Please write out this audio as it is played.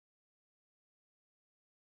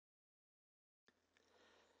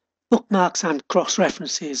bookmarks and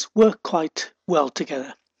cross-references work quite well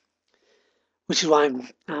together, which is why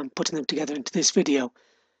I'm putting them together into this video.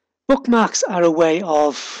 Bookmarks are a way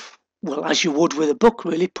of, well, as you would with a book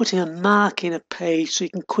really, putting a mark in a page so you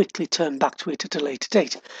can quickly turn back to it at a later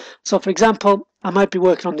date. So for example, I might be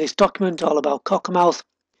working on this document all about Cockermouth,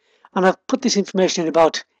 and I've put this information in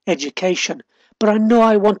about education, but I know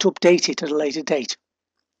I want to update it at a later date.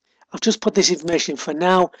 I've just put this information in for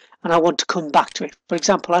now, and I want to come back to it. For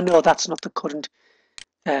example, I know that's not the current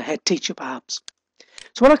head teacher perhaps.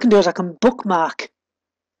 So what I can do is I can bookmark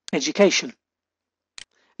education.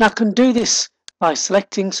 Now I can do this by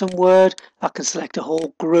selecting some word, I can select a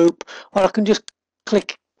whole group, or I can just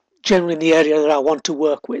click generally in the area that I want to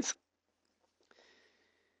work with.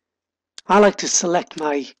 I like to select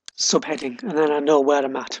my subheading and then I know where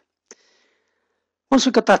I'm at. Once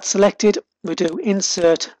we've got that selected, we do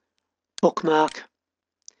insert bookmark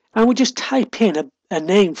and we just type in a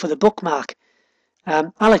name for the bookmark.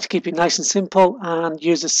 I like to keep it nice and simple and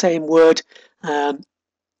use the same word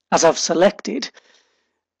as I've selected.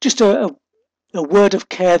 Just a word of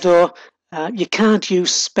care though, you can't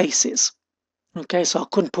use spaces. Okay, so I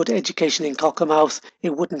couldn't put education in Cockermouth,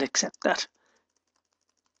 it wouldn't accept that.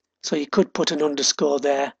 So you could put an underscore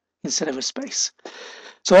there instead of a space.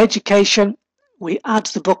 So education, we add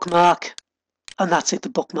the bookmark, and that's it, the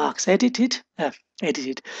bookmark's edited.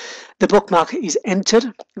 The bookmark is entered.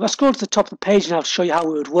 If I scroll to the top of the page and I'll show you how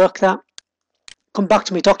we would work that. Come back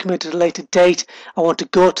to my document at a later date. I want to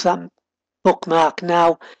go to that bookmark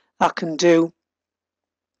now. I can do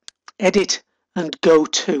edit and go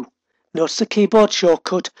to. Notice the keyboard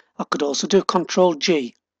shortcut. I could also do Control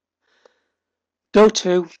G. Go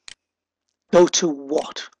to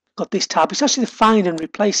what? Got this tab. It's actually the Find and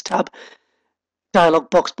Replace tab dialog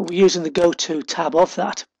box, but we're using the Go to tab of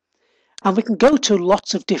that. And we can go to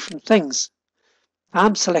lots of different things.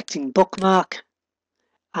 I'm selecting bookmark,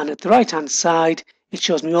 and at the right hand side it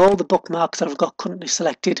shows me all the bookmarks that I've got currently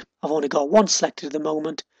selected. I've only got one selected at the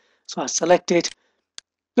moment, so I select it,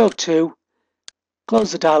 go to,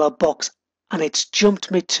 close the dialog box, and it's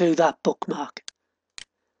jumped me to that bookmark.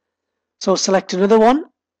 So select another one.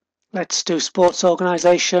 Let's do sports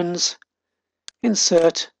organisations,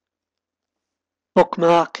 insert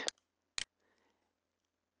bookmark,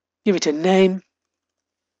 give it a name,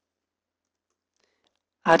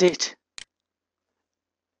 add it,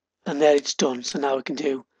 and there it's done. So now we can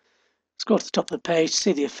do, scroll to the top of the page,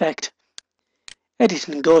 see the effect, edit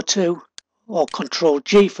and go to, or Control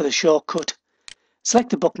G for the shortcut,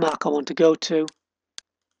 select the bookmark I want to go to,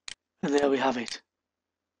 and there we have it.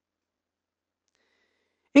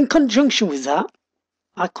 In conjunction with that,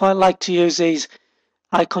 I quite like to use these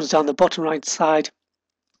icons down the bottom right side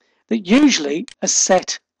that usually are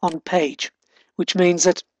set on page, which means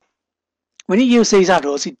that when you use these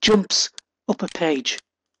arrows it jumps up a page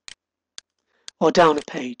or down a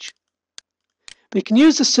page. But you can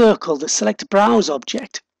use the circle, the select browse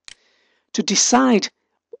object, to decide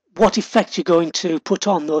what effect you're going to put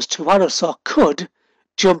on those two arrows. So I could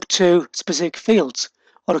jump to specific fields,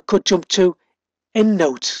 or I could jump to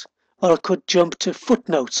endnotes, or I could jump to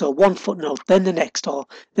footnotes, so one footnote, then the next, or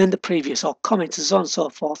then the previous, or comments, and so on and so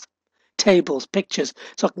forth, tables, pictures.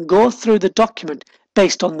 So I can go through the document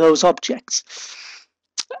based on those objects.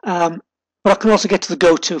 But I can also get to the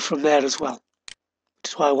go-to from there as well,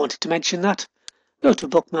 which is why I wanted to mention that. Go to a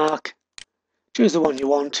bookmark, choose the one you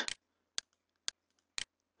want,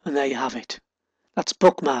 and there you have it. That's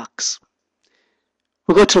bookmarks.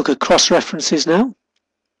 We're going to look at cross-references now.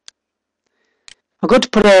 I'm going to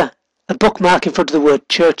put a bookmark in front of the word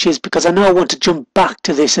churches because I know I want to jump back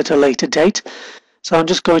to this at a later date. So I'm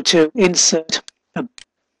just going to insert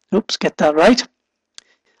get that right. I'm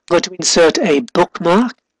going to insert a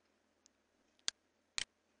bookmark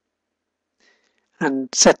and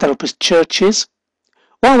set that up as churches.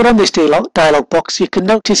 While we're on this dialog box, you can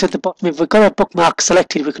notice at the bottom, if we've got a bookmark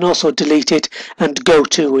selected, we can also delete it and go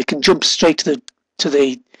to. We can jump straight to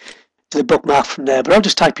the bookmark from there, but I'll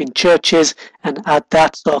just type in churches and add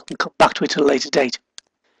that so I can come back to it at a later date.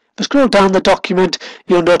 If I scroll down the document,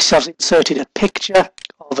 you'll notice I've inserted a picture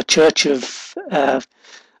of a church of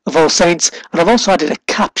All Saints, and I've also added a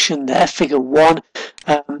caption there, figure 1,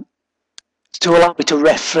 to allow me to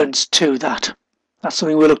reference to that. That's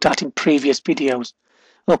something we looked at in previous videos.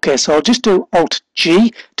 Okay, so I'll just do Alt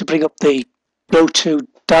G to bring up the Go To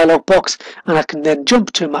dialog box, and I can then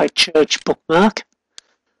jump to my church bookmark.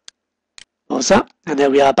 Close that, and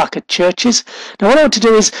there we are back at churches. Now what I want to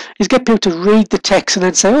do is get people to read the text and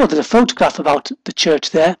then say, oh, there's a photograph about the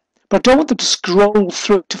church there, but I don't want them to scroll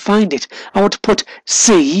through to find it. I want to put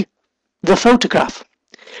see the photograph.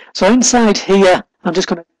 So inside here I'm just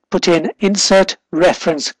going to put in insert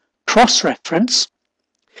reference cross-reference,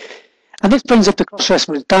 and this brings up the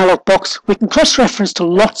cross-reference dialog box. We can cross-reference to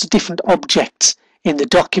lots of different objects in the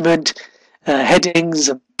document, headings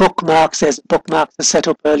and bookmarks. There's bookmarks that set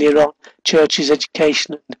up earlier on, churches,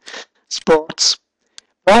 education and sports.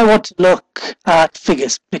 But I want to look at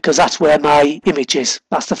figures because that's where my image is.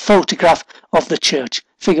 That's the photograph of the church.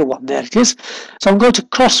 Figure 1, there it is. So I'm going to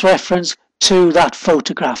cross-reference to that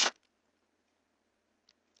photograph.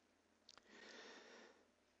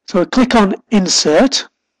 So I click on Insert.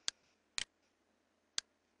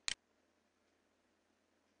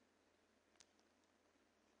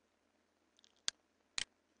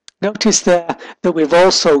 Notice there that we've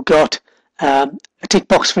also got a tick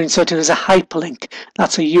box for inserting as a hyperlink.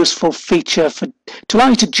 That's a useful feature to allow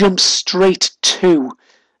you to jump straight to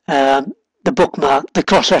the bookmark, the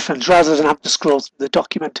cross-reference, rather than have to scroll through the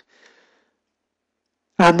document.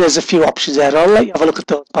 And there's a few options there. I'll let you have a look at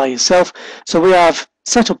those by yourself. So we have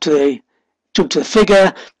set up to the jump to the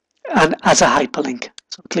figure and as a hyperlink.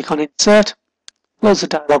 So click on Insert, close the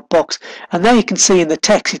dialog box, and there you can see in the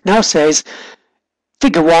text it now says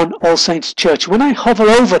Figure 1, All Saints Church. When I hover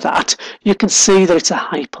over that, you can see that it's a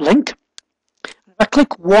hyperlink. If I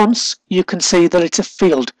click once, you can see that it's a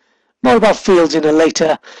field. More about fields in a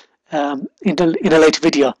later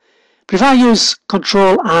video. But if I use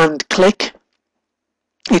Control and click,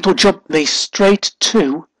 it will jump me straight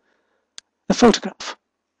to the photograph.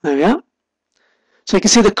 There we are. So you can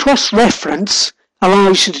see the cross-reference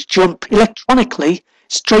allows you to jump electronically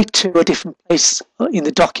straight to a different place in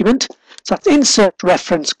the document. So that's insert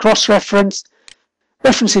reference, cross-reference,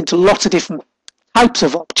 referencing to lots of different types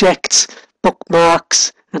of objects,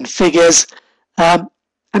 bookmarks and figures, and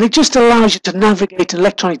it just allows you to navigate an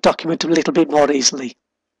electronic document a little bit more easily.